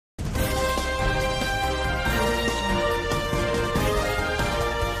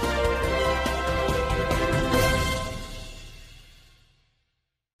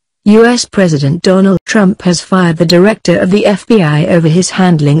U.S. President Donald Trump has fired the director of the FBI over his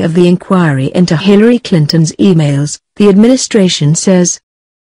handling of the inquiry into Hillary Clinton's emails, the administration says.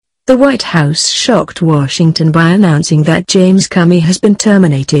 The White House shocked Washington by announcing that James Comey has been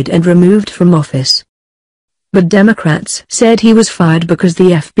terminated and removed from office. But Democrats said he was fired because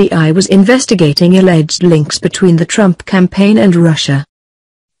the FBI was investigating alleged links between the Trump campaign and Russia.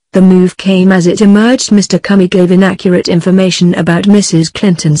 The move came as it emerged Mr. Comey gave inaccurate information about Mrs.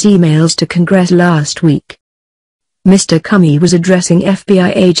 Clinton's emails to Congress last week. Mr. Comey was addressing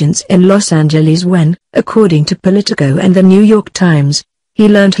FBI agents in Los Angeles when, according to Politico and the New York Times, he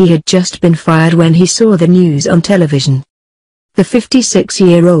learned he had just been fired when he saw the news on television. The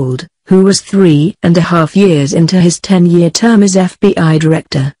 56-year-old, who was 3.5 years into his 10-year term as FBI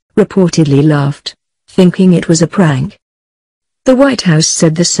director, reportedly laughed, thinking it was a prank. The White House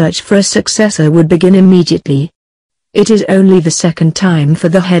said the search for a successor would begin immediately. It is only the second time for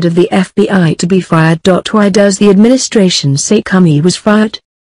the head of the FBI to be fired. Why does the administration say Comey was fired?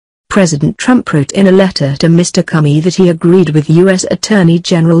 President Trump wrote in a letter to Mr. Comey that he agreed with U.S. Attorney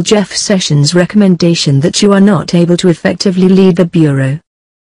General Jeff Sessions' recommendation that you are not able to effectively lead the bureau.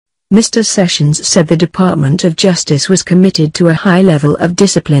 Mr. Sessions said the Department of Justice was committed to a high level of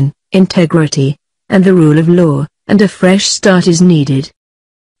discipline, integrity, and the rule of law, and a fresh start is needed.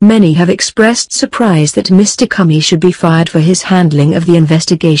 Many have expressed surprise that Mr. Comey should be fired for his handling of the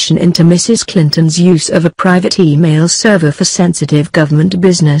investigation into Mrs. Clinton's use of a private email server for sensitive government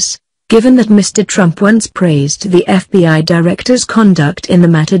business, given that Mr. Trump once praised the FBI director's conduct in the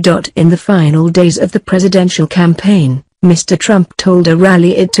matter. In the final days of the presidential campaign, Mr. Trump told a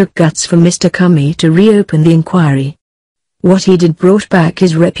rally it took guts for Mr. Comey to reopen the inquiry. What he did brought back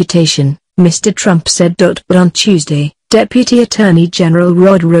his reputation, Mr. Trump said. But on Tuesday, Deputy Attorney General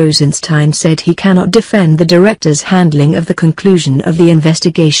Rod Rosenstein said he cannot defend the director's handling of the conclusion of the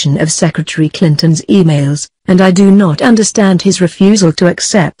investigation of Secretary Clinton's emails, and I do not understand his refusal to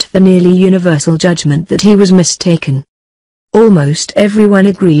accept the nearly universal judgment that he was mistaken. Almost everyone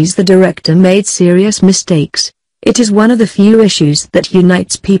agrees the director made serious mistakes. It is one of the few issues that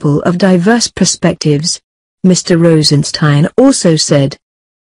unites people of diverse perspectives, Mr. Rosenstein also said.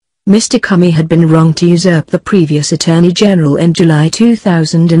 Mr. Comey had been wrong to usurp the previous Attorney General in July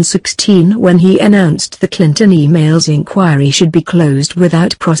 2016 when he announced the Clinton emails inquiry should be closed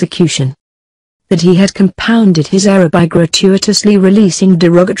without prosecution. That he had compounded his error by gratuitously releasing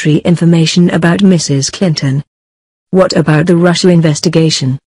derogatory information about Mrs. Clinton. What about the Russia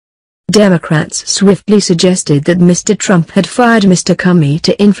investigation? Democrats swiftly suggested that Mr. Trump had fired Mr. Comey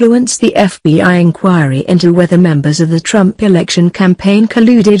to influence the FBI inquiry into whether members of the Trump election campaign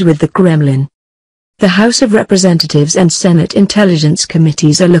colluded with the Kremlin. The House of Representatives and Senate Intelligence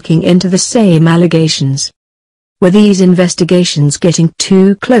Committees are looking into the same allegations. Were these investigations getting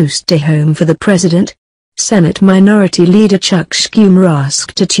too close to home for the president? Senate Minority Leader Chuck Schumer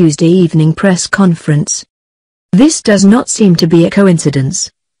asked a Tuesday evening press conference. This does not seem to be a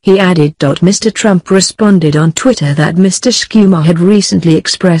coincidence, he added. Mr. Trump responded on Twitter that Mr. Schumer had recently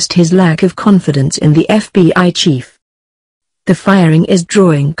expressed his lack of confidence in the FBI chief. The firing is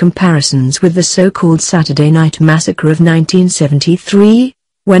drawing comparisons with the so-called Saturday Night Massacre of 1973,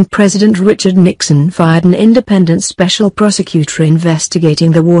 when President Richard Nixon fired an independent special prosecutor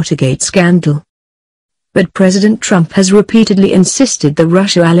investigating the Watergate scandal. But President Trump has repeatedly insisted the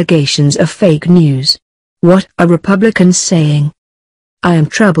Russia allegations are fake news. What are Republicans saying? I am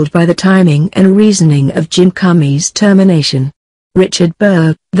troubled by the timing and reasoning of Jim Comey's termination. Richard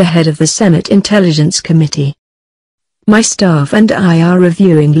Burr, the head of the Senate Intelligence Committee. My staff and I are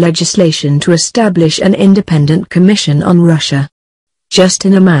reviewing legislation to establish an independent commission on Russia.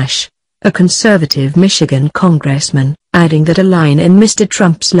 Justin Amash, a conservative Michigan congressman, adding that a line in Mr.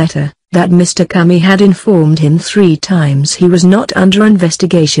 Trump's letter, that Mr. Comey had informed him 3 times he was not under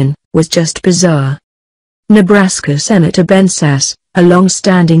investigation, was just bizarre. Nebraska Senator Ben Sasse, a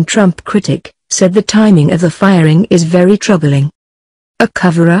long-standing Trump critic, said the timing of the firing is very troubling. A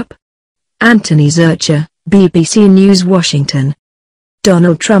cover-up? Anthony Zurcher, BBC News Washington.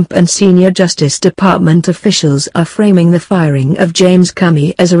 Donald Trump and senior Justice Department officials are framing the firing of James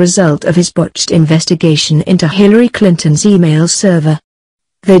Comey as a result of his botched investigation into Hillary Clinton's email server.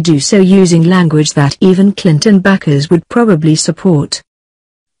 They do so using language that even Clinton backers would probably support.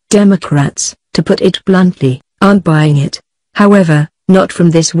 Democrats, to put it bluntly, aren't buying it, however, not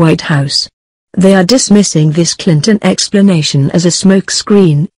from this White House. They are dismissing this Clinton explanation as a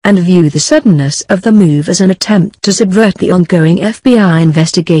smokescreen, and view the suddenness of the move as an attempt to subvert the ongoing FBI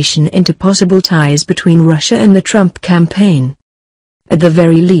investigation into possible ties between Russia and the Trump campaign. At the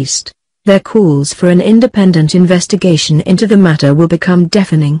very least, their calls for an independent investigation into the matter will become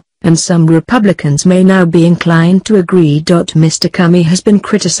deafening, and some Republicans may now be inclined to agree. Mr. Comey has been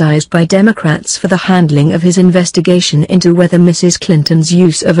criticized by Democrats for the handling of his investigation into whether Mrs. Clinton's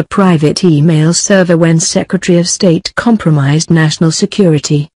use of a private email server when Secretary of State compromised national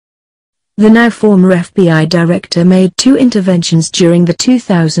security. The now former FBI director made 2 interventions during the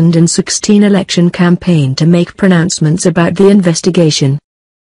 2016 election campaign to make pronouncements about the investigation.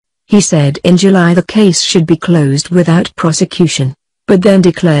 He said in July the case should be closed without prosecution, but then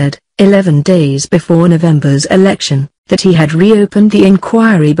declared, 11 days before November's election, that he had reopened the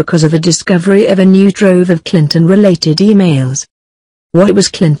inquiry because of the discovery of a new trove of Clinton-related emails. What was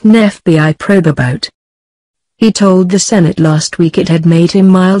Clinton FBI probe about? He told the Senate last week it had made him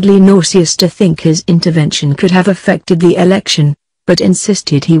mildly nauseous to think his intervention could have affected the election, but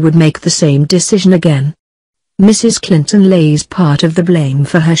insisted he would make the same decision again. Mrs. Clinton lays part of the blame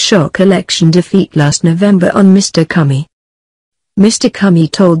for her shock election defeat last November on Mr. Comey. Mr.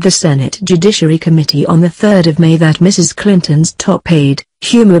 Comey told the Senate Judiciary Committee on the 3rd of May that Mrs. Clinton's top aide,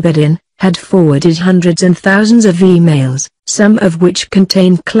 Huma Abedin, had forwarded hundreds and thousands of emails, some of which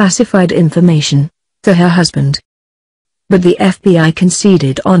contained classified information, to her husband. But the FBI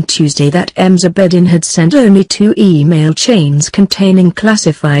conceded on Tuesday that Ms. Abedin had sent only 2 email chains containing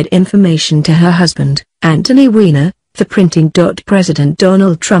classified information to her husband, Anthony Weiner, the printing. President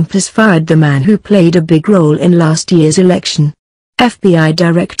Donald Trump has fired the man who played a big role in last year's election. FBI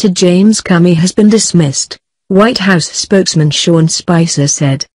Director James Comey has been dismissed, White House spokesman Sean Spicer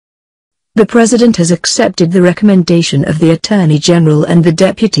said. The President has accepted the recommendation of the Attorney General and the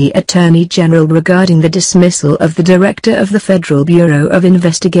Deputy Attorney General regarding the dismissal of the Director of the Federal Bureau of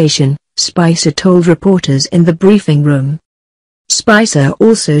Investigation, Spicer told reporters in the briefing room. Spicer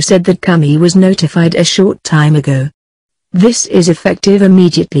also said that Comey was notified a short time ago. "This is effective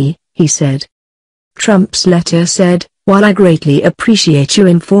immediately," he said. Trump's letter said, "While I greatly appreciate you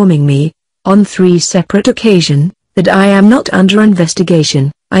informing me, on 3 separate occasions, that I am not under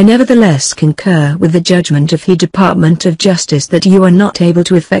investigation, I nevertheless concur with the judgment of the Department of Justice that you are not able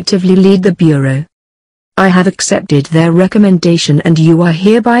to effectively lead the Bureau. I have accepted their recommendation and you are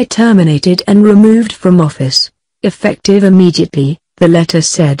hereby terminated and removed from office, effective immediately," the letter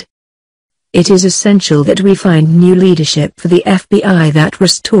said. "It is essential that we find new leadership for the FBI that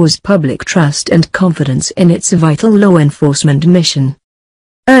restores public trust and confidence in its vital law enforcement mission."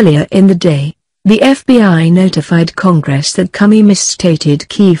 Earlier in the day, the FBI notified Congress that Comey misstated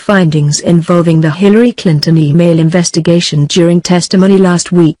key findings involving the Hillary Clinton email investigation during testimony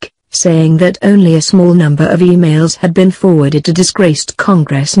last week, saying that only a small number of emails had been forwarded to disgraced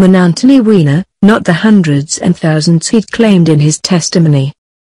Congressman Anthony Weiner, not the hundreds and thousands he'd claimed in his testimony.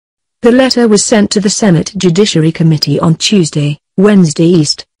 The letter was sent to the Senate Judiciary Committee on Tuesday, Wednesday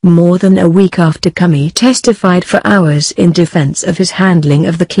East, more than a week after Comey testified for hours in defense of his handling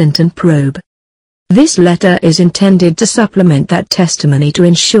of the Clinton probe. This letter is intended to supplement that testimony to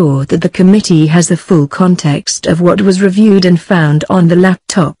ensure that the committee has the full context of what was reviewed and found on the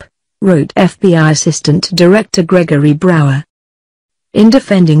laptop, wrote FBI Assistant Director Gregory Brower. In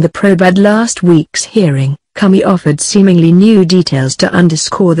defending the probe at last week's hearing, Comey offered seemingly new details to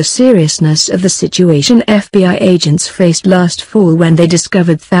underscore the seriousness of the situation FBI agents faced last fall when they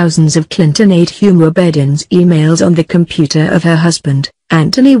discovered thousands of Clinton aide Huma Abedin's emails on the computer of her husband,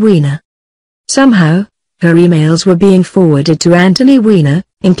 Anthony Weiner. Somehow, her emails were being forwarded to Anthony Weiner,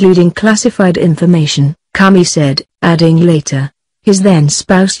 including classified information, Comey said, adding later, his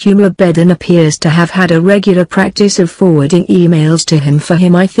then-spouse Huma Abedin appears to have had a regular practice of forwarding emails to him for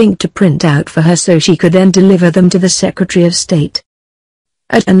him I think to print out for her so she could then deliver them to the Secretary of State.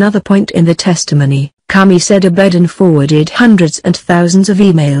 At another point in the testimony, Comey said Abedin forwarded hundreds and thousands of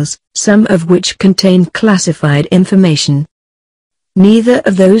emails, some of which contained classified information. Neither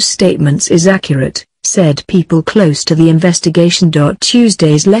of those statements is accurate, said people close to the investigation.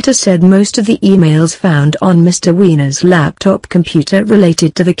 Tuesday's letter said most of the emails found on Mr. Weiner's laptop computer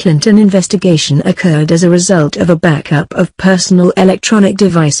related to the Clinton investigation occurred as a result of a backup of personal electronic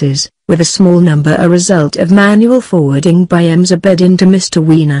devices, with a small number a result of manual forwarding by Ms. Abedin to Mr.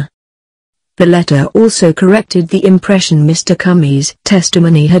 Weiner. The letter also corrected the impression Mr. Comey's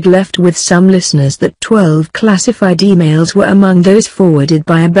testimony had left with some listeners that 12 classified emails were among those forwarded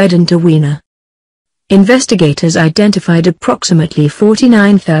by Abedin to Weiner. Investigators identified approximately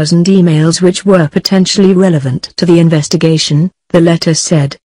 49,000 emails which were potentially relevant to the investigation, the letter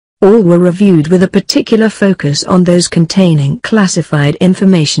said. All were reviewed with a particular focus on those containing classified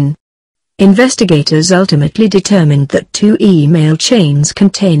information. Investigators ultimately determined that 2 email chains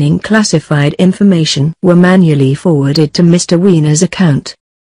containing classified information were manually forwarded to Mr. Weiner's account.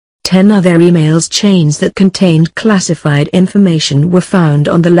 10 other emails chains that contained classified information were found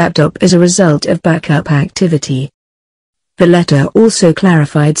on the laptop as a result of backup activity. The letter also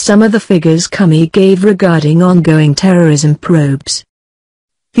clarified some of the figures Comey gave regarding ongoing terrorism probes.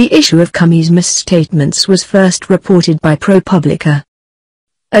 The issue of Comey's misstatements was first reported by Politico.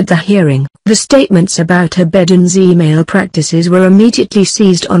 At the hearing, the statements about her Biden's email practices were immediately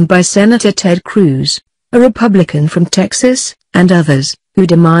seized on by Senator Ted Cruz, a Republican from Texas, and others, who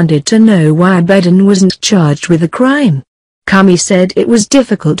demanded to know why Biden wasn't charged with a crime. Comey said it was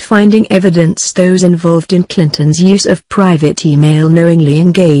difficult finding evidence those involved in Clinton's use of private email knowingly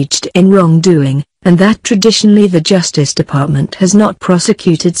engaged in wrongdoing, and that traditionally the Justice Department has not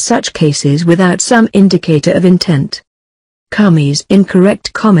prosecuted such cases without some indicator of intent. Comey's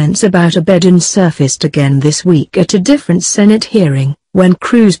incorrect comments about Biden surfaced again this week at a different Senate hearing, when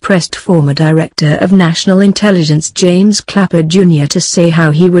Cruz pressed former Director of National Intelligence James Clapper Jr. to say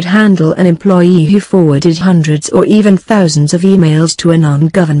how he would handle an employee who forwarded hundreds or even thousands of emails to a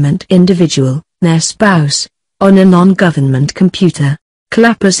non-government individual, their spouse, on a non-government computer.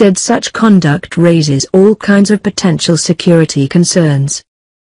 Clapper said such conduct raises all kinds of potential security concerns.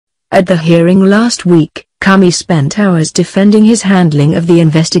 At the hearing last week, Comey spent hours defending his handling of the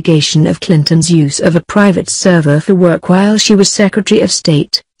investigation of Clinton's use of a private server for work while she was Secretary of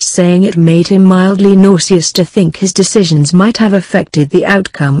State, saying it made him mildly nauseous to think his decisions might have affected the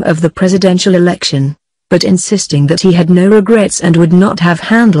outcome of the presidential election, but insisting that he had no regrets and would not have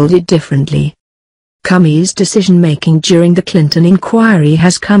handled it differently. Comey's decision-making during the Clinton inquiry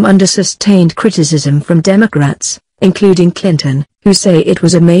has come under sustained criticism from Democrats, including Clinton, who say it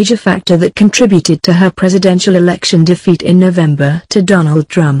was a major factor that contributed to her presidential election defeat in November to Donald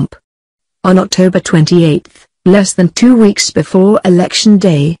Trump. On October 28, less than 2 weeks before Election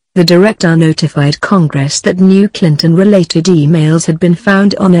Day, the director notified Congress that new Clinton-related emails had been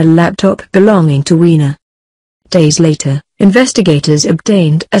found on a laptop belonging to Weiner. Days later, investigators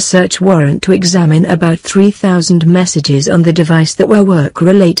obtained a search warrant to examine about 3,000 messages on the device that were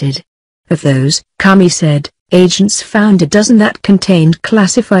work-related. Of those, Comey said, agents found a dozen that contained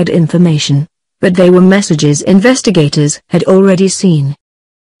classified information, but they were messages investigators had already seen.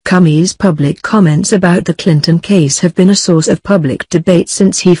 Comey's public comments about the Clinton case have been a source of public debate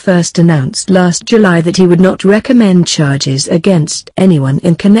since he first announced last July that he would not recommend charges against anyone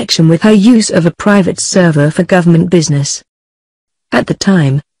in connection with her use of a private server for government business. At the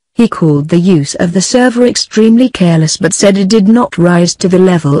time, he called the use of the server extremely careless but said it did not rise to the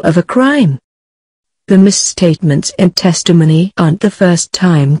level of a crime. The misstatements in testimony aren't the first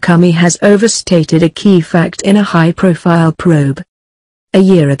time Comey has overstated a key fact in a high-profile probe. A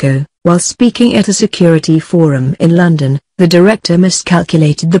year ago, while speaking at a security forum in London, the director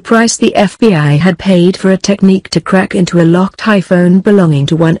miscalculated the price the FBI had paid for a technique to crack into a locked iPhone belonging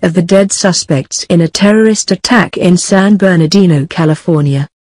to one of the dead suspects in a terrorist attack in San Bernardino, California.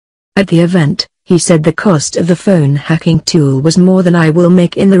 At the event, he said the cost of the phone hacking tool was more than I will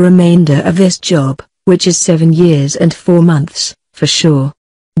make in the remainder of this job, which is 7 years and 4 months, for sure.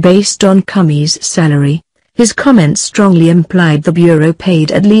 Based on Comey's salary, his comments strongly implied the Bureau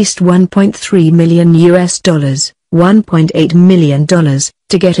paid at least $1.3 million $1.8 million,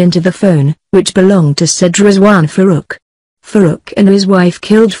 to get into the phone, which belonged to said Rizwan Farouk. Farouk and his wife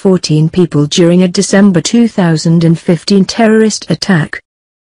killed 14 people during a December 2015 terrorist attack.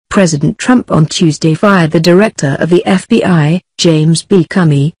 President Trump on Tuesday fired the director of the FBI, James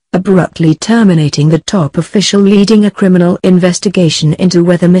Comey, abruptly terminating the top official leading a criminal investigation into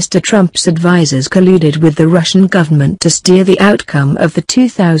whether Mr. Trump's advisors colluded with the Russian government to steer the outcome of the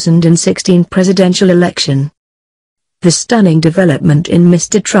 2016 presidential election. The stunning development in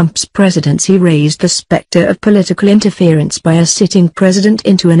Mr. Trump's presidency raised the specter of political interference by a sitting president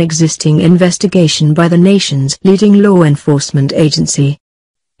into an existing investigation by the nation's leading law enforcement agency.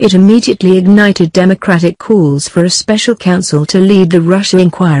 It immediately ignited Democratic calls for a special counsel to lead the Russia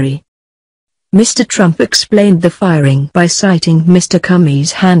inquiry. Mr. Trump explained the firing by citing Mr.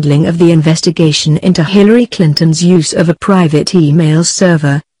 Comey's handling of the investigation into Hillary Clinton's use of a private email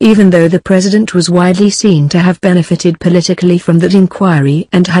server, even though the president was widely seen to have benefited politically from that inquiry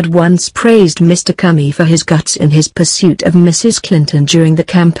and had once praised Mr. Comey for his guts in his pursuit of Mrs. Clinton during the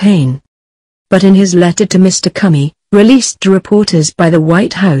campaign. But in his letter to Mr. Comey, released to reporters by the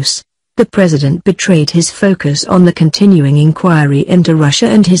White House, the president betrayed his focus on the continuing inquiry into Russia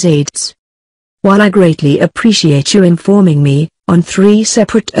and his aides. While I greatly appreciate you informing me, on 3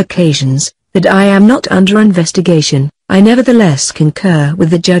 separate occasions, that I am not under investigation, I nevertheless concur with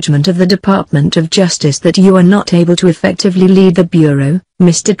the judgment of the Department of Justice that you are not able to effectively lead the Bureau,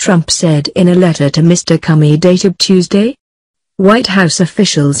 Mr. Trump said in a letter to Mr. Comey dated Tuesday. White House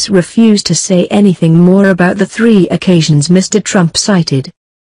officials refused to say anything more about the 3 occasions Mr. Trump cited.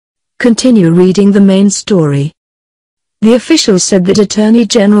 Continue reading the main story. The officials said that Attorney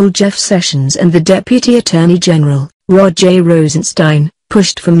General Jeff Sessions and the Deputy Attorney General, Rod J. Rosenstein,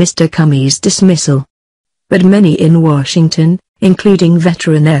 pushed for Mr. Comey's dismissal. But many in Washington, including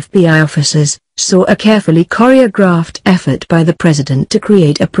veteran FBI officers, saw a carefully choreographed effort by the president to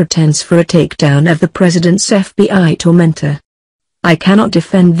create a pretense for a takedown of the president's FBI tormentor. I cannot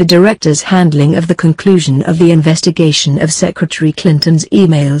defend the director's handling of the conclusion of the investigation of Secretary Clinton's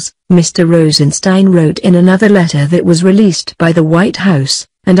emails, Mr. Rosenstein wrote in another letter that was released by the White House,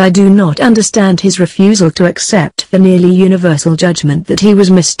 and I do not understand his refusal to accept the nearly universal judgment that he was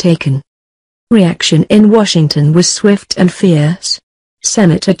mistaken. Reaction in Washington was swift and fierce.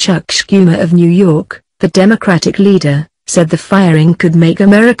 Senator Chuck Schumer of New York, the Democratic leader, said the firing could make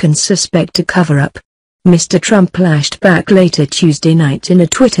Americans suspect a cover-up. Mr. Trump lashed back later Tuesday night in a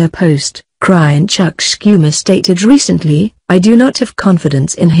Twitter post, crying. Chuck Schumer stated recently, "I do not have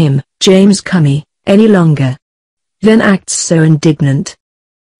confidence in him, James Comey, any longer." Then acts so indignant.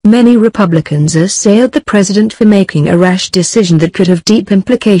 Many Republicans assailed the president for making a rash decision that could have deep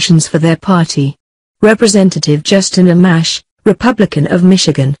implications for their party. Representative Justin Amash, Republican of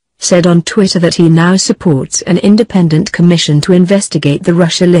Michigan, said on Twitter that he now supports an independent commission to investigate the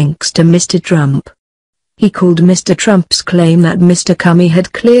Russia links to Mr. Trump. He called Mr. Trump's claim that Mr. Comey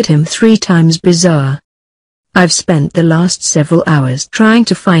had cleared him 3 times bizarre. "I've spent the last several hours trying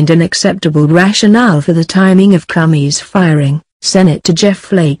to find an acceptable rationale for the timing of Comey's firing," Senator Jeff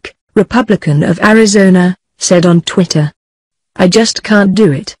Flake, Republican of Arizona, said on Twitter. "I just can't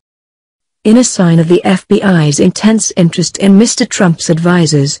do it." In a sign of the FBI's intense interest in Mr. Trump's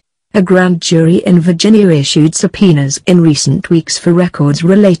advisors, a grand jury in Virginia issued subpoenas in recent weeks for records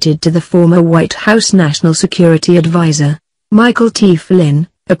related to the former White House National Security Advisor, Michael T. Flynn,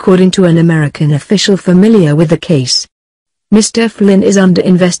 according to an American official familiar with the case. Mr. Flynn is under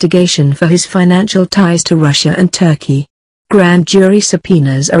investigation for his financial ties to Russia and Turkey. Grand jury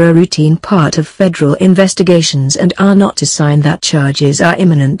subpoenas are a routine part of federal investigations and are not a sign that charges are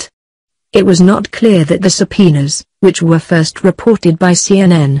imminent. It was not clear that the subpoenas, which were first reported by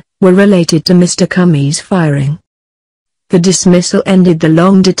CNN, were related to Mr. Comey's firing. The dismissal ended the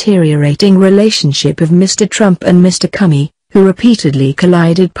long deteriorating relationship of Mr. Trump and Mr. Comey, who repeatedly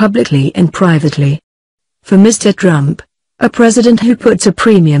collided publicly and privately. For Mr. Trump, a president who puts a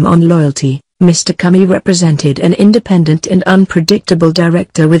premium on loyalty, Mr. Comey represented an independent and unpredictable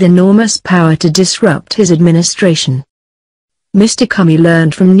director with enormous power to disrupt his administration. Mr. Comey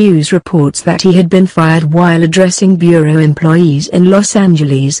learned from news reports that he had been fired while addressing bureau employees in Los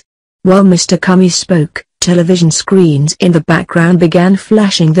Angeles. While Mr. Comey spoke, television screens in the background began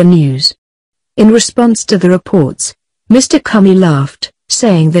flashing the news. In response to the reports, Mr. Comey laughed,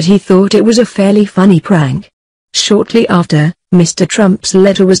 saying that he thought it was a fairly funny prank. Shortly after, Mr. Trump's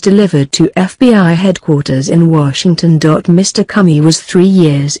letter was delivered to FBI headquarters in Washington. Mr. Comey was 3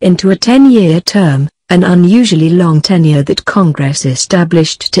 years into a 10-year term, an unusually long tenure that Congress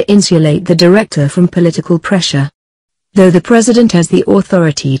established to insulate the director from political pressure. Though the president has the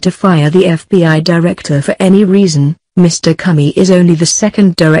authority to fire the FBI director for any reason, Mr. Comey is only the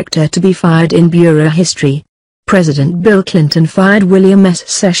 2nd director to be fired in bureau history. President Bill Clinton fired William S.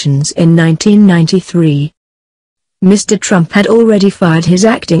 Sessions in 1993. Mr. Trump had already fired his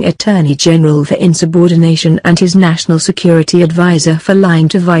acting attorney general for insubordination and his national security advisor for lying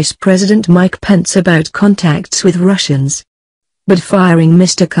to Vice President Mike Pence about contacts with Russians. But firing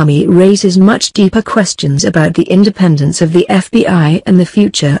Mr. Comey raises much deeper questions about the independence of the FBI and the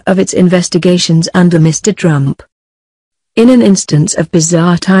future of its investigations under Mr. Trump. In an instance of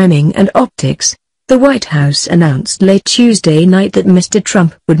bizarre timing and optics, the White House announced late Tuesday night that Mr.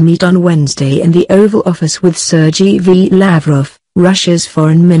 Trump would meet on Wednesday in the Oval Office with Sergei Lavrov, Russia's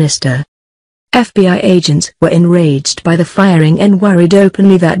foreign minister. FBI agents were enraged by the firing and worried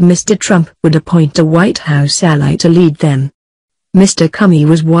openly that Mr. Trump would appoint a White House ally to lead them. Mr. Comey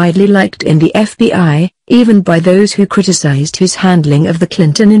was widely liked in the FBI, even by those who criticized his handling of the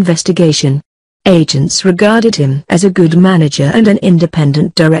Clinton investigation. Agents regarded him as a good manager and an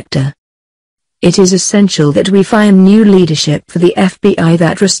independent director. It is essential that we find new leadership for the FBI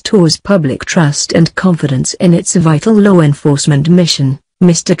that restores public trust and confidence in its vital law enforcement mission,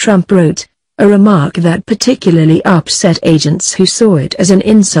 Mr. Trump wrote, a remark that particularly upset agents who saw it as an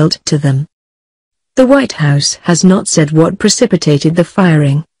insult to them. The White House has not said what precipitated the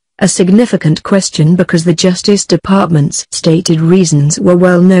firing, a significant question because the Justice Department's stated reasons were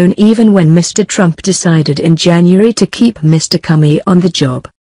well known even when Mr. Trump decided in January to keep Mr. Comey on the job.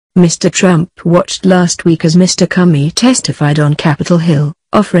 Mr. Trump watched last week as Mr. Comey testified on Capitol Hill,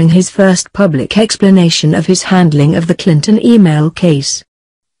 offering his first public explanation of his handling of the Clinton email case.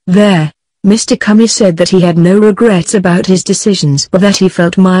 There, Mr. Comey said that he had no regrets about his decisions but that he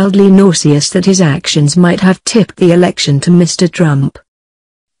felt mildly nauseous that his actions might have tipped the election to Mr. Trump.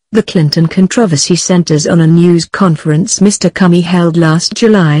 The Clinton controversy centers on a news conference Mr. Comey held last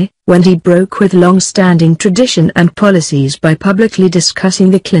July, when he broke with long-standing tradition and policies by publicly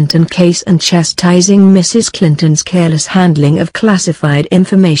discussing the Clinton case and chastising Mrs. Clinton's careless handling of classified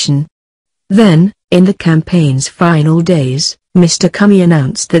information. Then, in the campaign's final days, Mr. Comey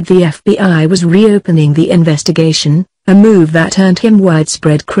announced that the FBI was reopening the investigation, a move that earned him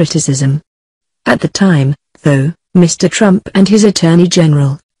widespread criticism. At the time, though, Mr. Trump and his Attorney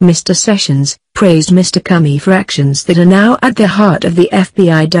General, Mr. Sessions, praised Mr. Comey for actions that are now at the heart of the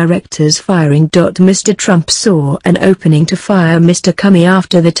FBI director's firing. Mr. Trump saw an opening to fire Mr. Comey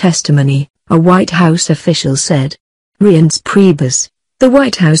after the testimony, a White House official said. Reince Priebus, the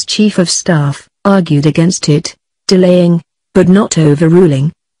White House chief of staff, argued against it, delaying, but not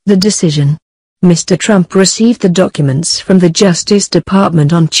overruling, the decision. Mr. Trump received the documents from the Justice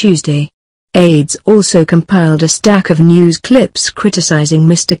Department on Tuesday. Aides also compiled a stack of news clips criticizing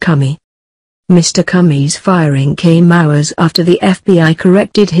Mr. Comey. Mr. Comey's firing came hours after the FBI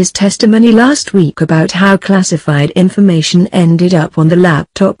corrected his testimony last week about how classified information ended up on the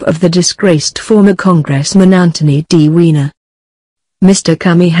laptop of the disgraced former Congressman Anthony D. Weiner. Mr.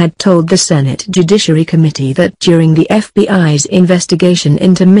 Comey had told the Senate Judiciary Committee that during the FBI's investigation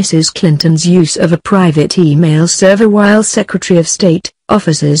into Mrs. Clinton's use of a private email server while Secretary of State,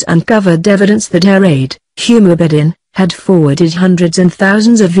 officers uncovered evidence that her aide, Huma Abedin, had forwarded hundreds and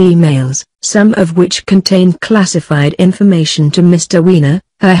thousands of emails, some of which contained classified information to Mr. Weiner,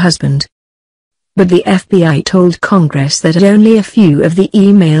 her husband. But the FBI told Congress that only a few of the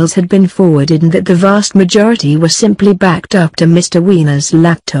emails had been forwarded and that the vast majority were simply backed up to Mr. Weiner's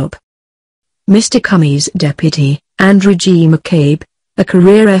laptop. Mr. Comey's deputy, Andrew G. McCabe, a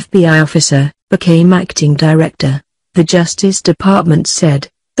career FBI officer, became acting director, the Justice Department said.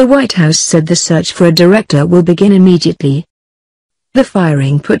 The White House said the search for a director will begin immediately. The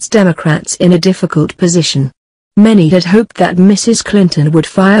firing puts Democrats in a difficult position. Many had hoped that Mrs. Clinton would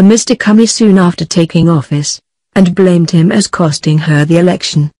fire Mr. Comey soon after taking office, and blamed him as costing her the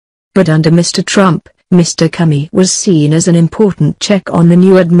election. But under Mr. Trump, Mr. Comey was seen as an important check on the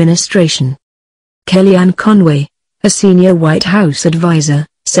new administration. Kellyanne Conway, a senior White House advisor,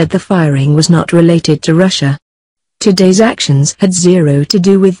 said the firing was not related to Russia. Today's actions had zero to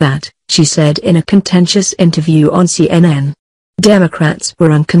do with that, she said in a contentious interview on CNN. Democrats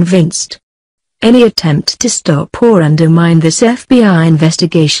were unconvinced. Any attempt to stop or undermine this FBI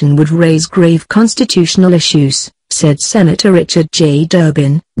investigation would raise grave constitutional issues, said Senator Richard J.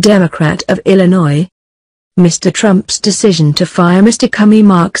 Durbin, Democrat of Illinois. Mr. Trump's decision to fire Mr. Comey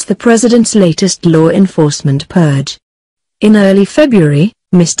marks the president's latest law enforcement purge. In early February,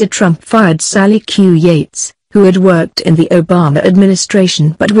 Mr. Trump fired Sally Q. Yates, who had worked in the Obama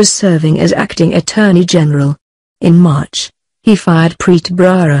administration but was serving as acting Attorney General. In March, he fired Preet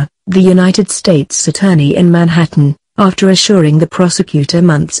Bharara, the United States Attorney in Manhattan, after assuring the prosecutor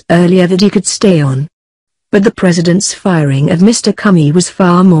months earlier that he could stay on. But the president's firing of Mr. Comey was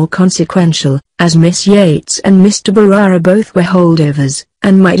far more consequential, as Ms. Yates and Mr. Bharara both were holdovers,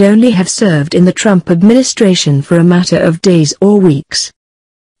 and might only have served in the Trump administration for a matter of days or weeks.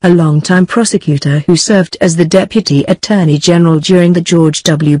 A longtime prosecutor who served as the Deputy Attorney General during the George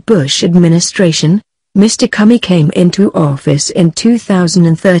W. Bush administration, Mr. Comey came into office in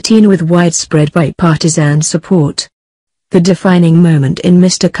 2013 with widespread bipartisan support. The defining moment in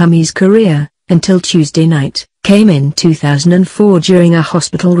Mr. Comey's career, until Tuesday night, came in 2004 during a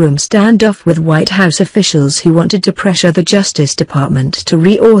hospital room standoff with White House officials who wanted to pressure the Justice Department to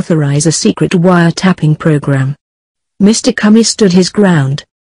reauthorize a secret wiretapping program. Mr. Comey stood his ground.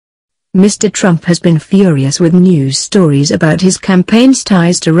 Mr. Trump has been furious with news stories about his campaign's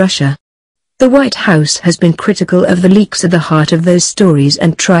ties to Russia. The White House has been critical of the leaks at the heart of those stories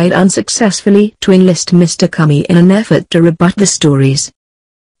and tried unsuccessfully to enlist Mr. Comey in an effort to rebut the stories.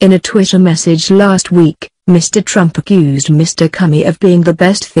 In a Twitter message last week, Mr. Trump accused Mr. Comey of being the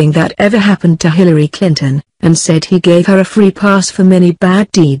best thing that ever happened to Hillary Clinton, and said he gave her a free pass for many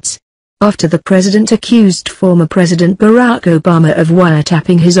bad deeds. After the president accused former President Barack Obama of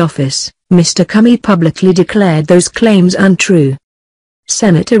wiretapping his office, Mr. Comey publicly declared those claims untrue.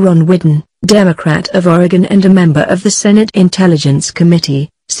 Senator Ron Wyden, Democrat of Oregon and a member of the Senate Intelligence Committee,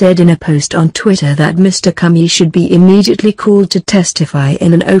 said in a post on Twitter that Mr. Comey should be immediately called to testify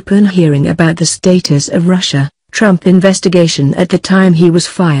in an open hearing about the status of Russia, Trump investigation at the time he was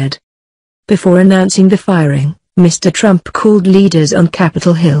fired. Before announcing the firing, Mr. Trump called leaders on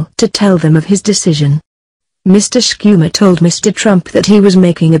Capitol Hill to tell them of his decision. Mr. Comey told Mr. Trump that he was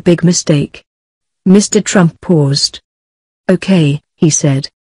making a big mistake. Mr. Trump paused. "Okay," he said.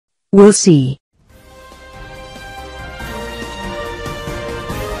 "We'll see."